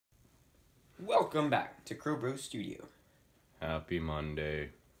Welcome back to Crowbro Studio. Happy Monday.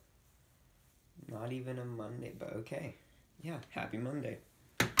 Not even a Monday, but okay. Yeah, happy Monday.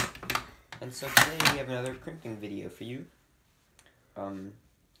 And so today we have another crimping video for you.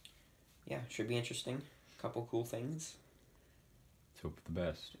 Yeah, should be interesting. Couple cool things. Let's hope for the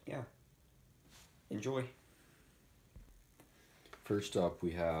best. Yeah. Enjoy. First up,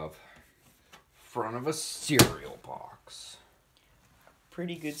 we have front of a cereal box.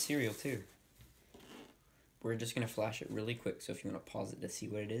 Pretty good cereal too. We're just gonna flash it really quick, so if you want to pause it to see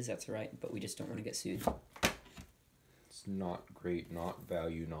what it is, that's alright, but we just don't want to get sued. It's not great, not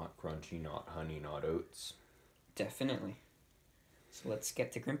value, not crunchy, not honey, not oats. Definitely. So let's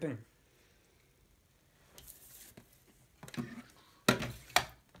get to crimping.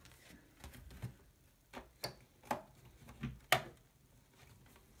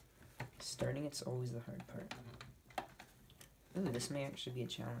 Starting, it's always the hard part. Ooh, this may actually be a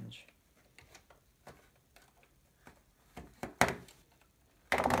challenge.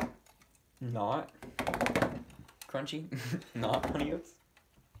 Not crunchy, not honey oats.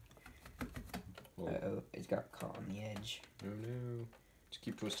 Uh-oh, it's got caught on the edge. Oh no. Just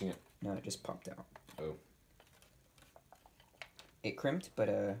keep twisting it. No, it just popped out. Oh. It crimped, but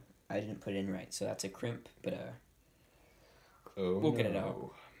I didn't put it in right, so that's a crimp, but Oh, we'll get it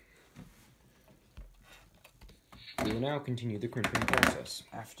out. We will now continue the crimping process.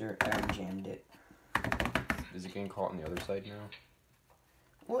 After I jammed it. Is it getting caught on the other side now?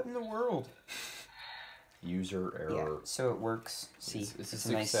 What in the world? User error. Yeah, so it works. See, it's a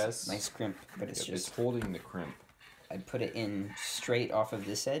success. Nice crimp, but it's Yep, just... It's holding the crimp. I put it in straight off of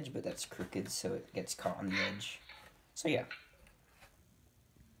this edge, but that's crooked, so it gets caught on the edge. So yeah.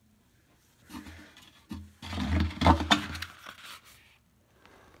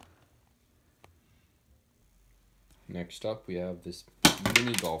 Next up, we have this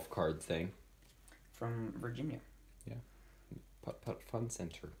mini golf card thing. From Virginia. Yeah. Putt Fun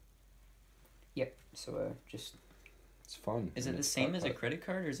Center. Yep, so just... It's fun. Is it the same as a credit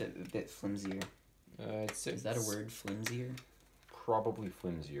card, or is it a bit flimsier? Is that a word, flimsier? Probably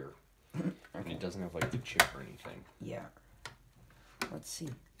flimsier. Okay. And it doesn't have, like, the chip or anything. Yeah. Let's see.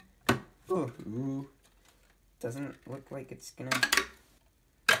 Ooh. Ooh. Doesn't look like it's gonna...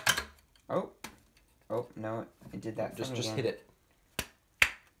 Oh. Oh, no, it did that Just again. hit it.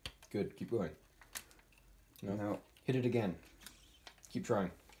 Good, keep going. No. Hit it again. Keep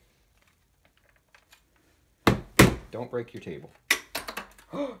trying. Don't break your table.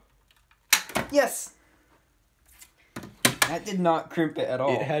 Yes! That did not crimp it at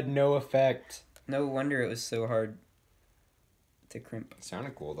all. It had no effect. No wonder it was so hard to crimp. It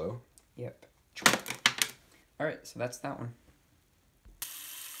sounded cool, though. Yep. Alright, so that's that one.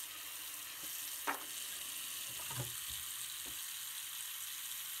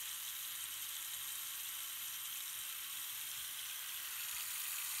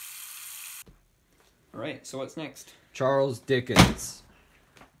 Alright, so what's next? Charles Dickens.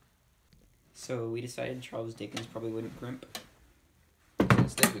 So we decided Charles Dickens probably wouldn't crimp.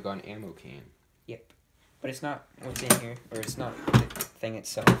 Instead, we got an ammo can. Yep. But it's not what's in here, or it's not the thing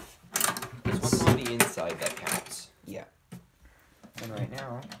itself. It's what's on the inside that counts. Yeah. And right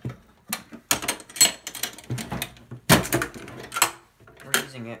now, we're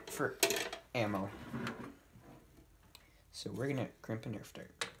using it for ammo. So we're gonna crimp a Nerf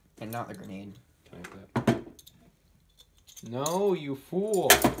dart, and not the grenade. Can I have that? No, you fool!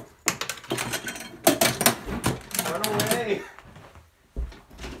 Run away!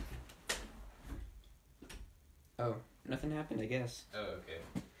 Oh, nothing happened, I guess. Oh, okay.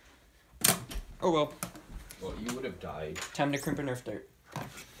 Oh well. Well, you would have died. Time to crimp a Nerf dart.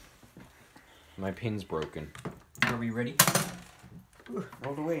 My pin's broken. Are we ready? Ooh,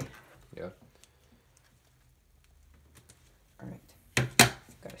 rolled away. Yeah. Alright.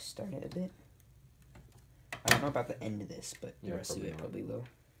 Gotta start it a bit. I don't know about the end of this, but the Yeah, rest of probably it not.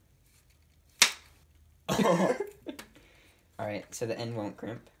 probably will. Alright, so the end won't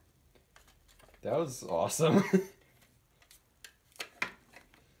crimp. That was awesome.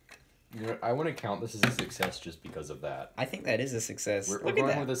 You know, I want to count this as a success just because of that. I think that is a success. We're Look going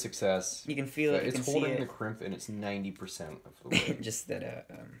at that. with a success. You can feel it. You It's can holding see the it. crimp, and it's 90% of the way. Just that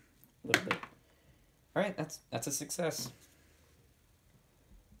little bit. All right, that's a success.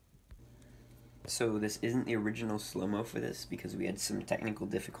 So this isn't the original slow-mo for this because we had some technical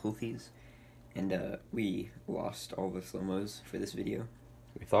difficulties, and we lost all the slow-mos for this video.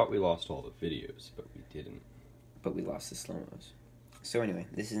 We thought we lost all the videos, but we didn't. But we lost the slow-mos. So anyway,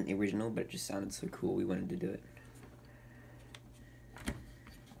 this isn't the original, but it just sounded so cool we wanted to do it.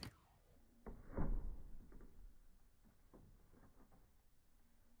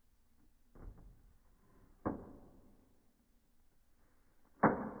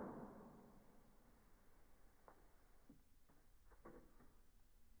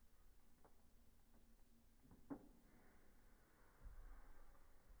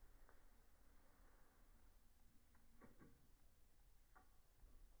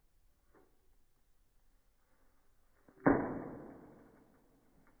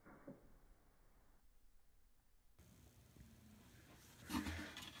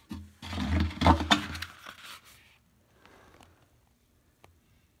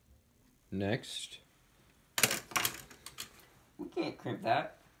 Next. We can't crimp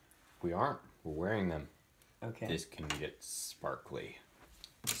that. We aren't. We're wearing them. Okay. This can get sparkly.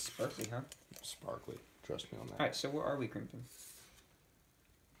 Sparkly, huh? Sparkly. Trust me on that. Alright, so what are we crimping?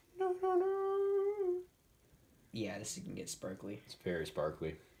 No. Yeah, this can get sparkly. It's very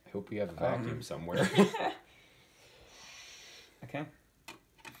sparkly. I hope we have a vacuum somewhere. Okay.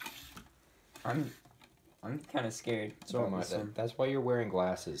 I'm kind of scared. So am I. That's why you're wearing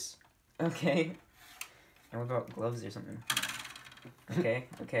glasses. Okay. And what about gloves or something? Okay,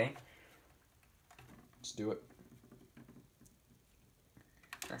 okay. Let's do it.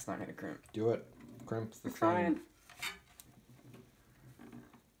 That's not gonna crimp. Do it. Crimp the I'm trying.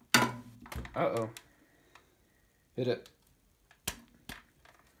 Uh-oh. Hit it.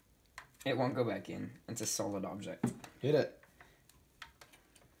 It won't go back in. It's a solid object. Hit it.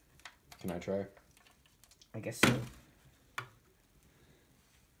 Can I try? I guess so.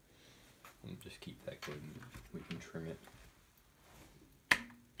 I'll just keep that good and we can trim it.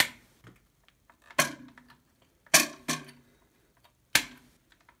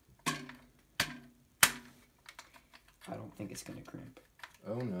 I don't think it's gonna crimp.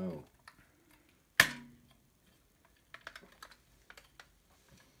 Oh no.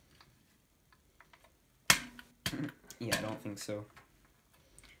 Yeah, I don't think so.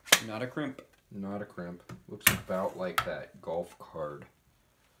 Not a crimp. Not a crimp. Looks about like that golf card.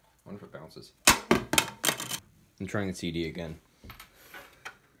 I wonder if it bounces. I'm trying the CD again.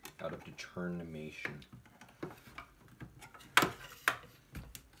 Out of determination.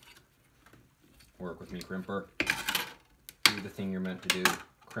 Work with me, crimper. Do the thing you're meant to do.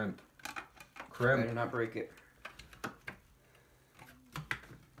 Crimp. Crimp. Better not break it.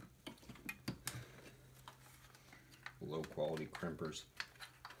 Low quality crimpers.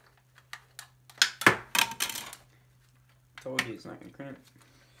 Told you it's not gonna crimp.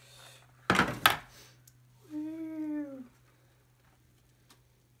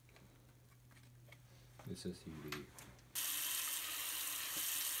 This is CD.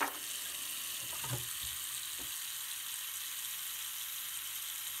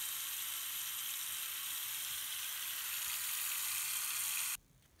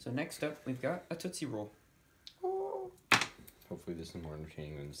 So next up, we've got a Tootsie Roll. Hopefully this is more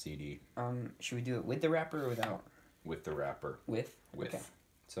entertaining than the CD. Should we do it with the wrapper or without? With the wrapper. With? With. Okay.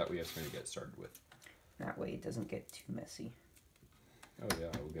 So that we have something to get started with. That way it doesn't get too messy. Oh yeah,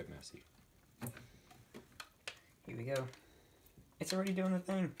 it will get messy. Here we go. It's already doing the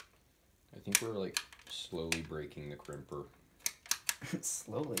thing. I think we're like slowly breaking the crimper.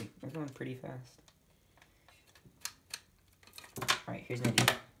 Slowly. We're going pretty fast. Alright, here's an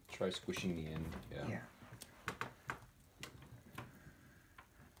idea. Try squishing the end. Yeah.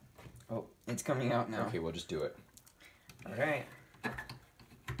 Oh, it's coming out now. Okay, we'll just do it. Alright.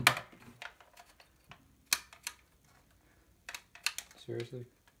 Seriously?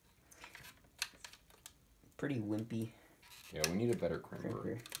 Pretty wimpy Yeah, we need a better crimper.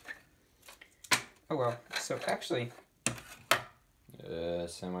 crimper. Oh well. So actually,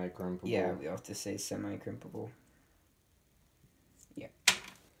 Semi-crimpable. yeah, we have to say semi-crimpable. Yeah. I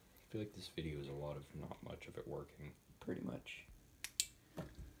feel like this video is a lot of not much of it working. Pretty much.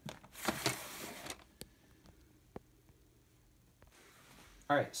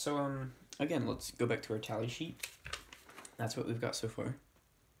 Alright, so again, let's go back to our tally sheet. That's what we've got so far.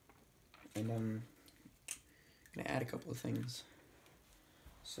 And I'm gonna add a couple of things.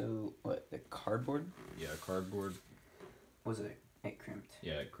 So what, the cardboard? Yeah, cardboard. Was it crimped?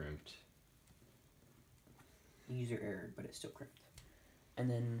 Yeah, it crimped. User error, but it still crimped. And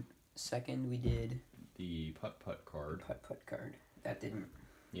then second we did The putt-putt card. putt card. That didn't.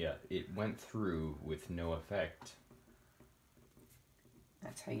 Yeah, it went through with no effect.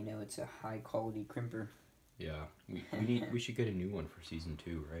 That's how you know it's a high quality crimper. Yeah, we should get a new one for season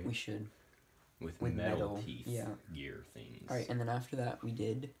 2, right? We should. With with metal metal, teeth yeah. gear things. Alright, and then after that we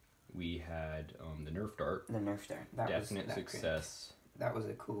did We had the Nerf dart. the Nerf dart. That Definite was, that success. crimped. That was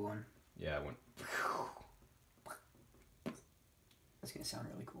a cool one. Yeah, it went. That's gonna sound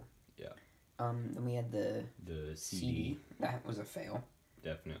really cool. Yeah. Then we had the The CD. That was a fail.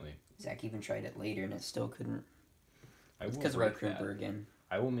 Definitely. Zach even tried it later and it still couldn't. I It's will because of our break crimper that. again.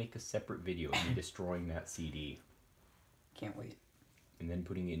 I will make a separate video of me destroying that CD Can't wait. and then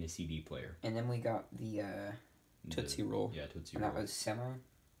putting it in a CD player. And then we got the Tootsie Roll. Yeah, Tootsie And Roll. that was semi.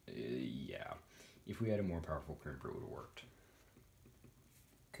 Yeah. If we had a more powerful crimper, it would have worked.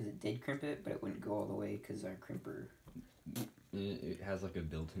 Because it did crimp it, but it wouldn't go all the way because our crimper. It has like a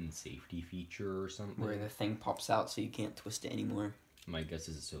built-in safety feature or something. Where the thing pops out so you can't twist it anymore. My guess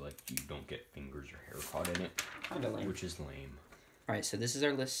is so like you don't get fingers or hair caught in it, Kinda lame. which is lame. Alright, so this is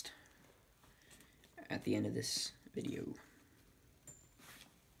our list at the end of this video.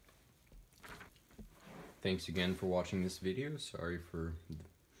 Thanks again for watching this video. Sorry for the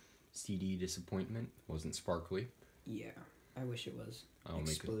CD disappointment. Wasn't sparkly. Yeah, I wish it was. I'll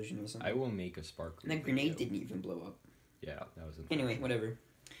Explosion or something. I will make a sparkly And that grenade video. didn't even blow up. Yeah, that was Anyway, whatever.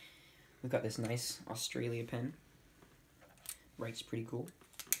 We've got this nice Australia pen. Writes pretty cool.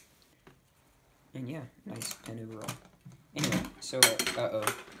 And yeah, nice pen overall. Anyway, so,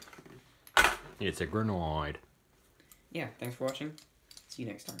 It's a grenade. yeah, thanks for watching. See you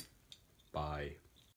next time. Bye.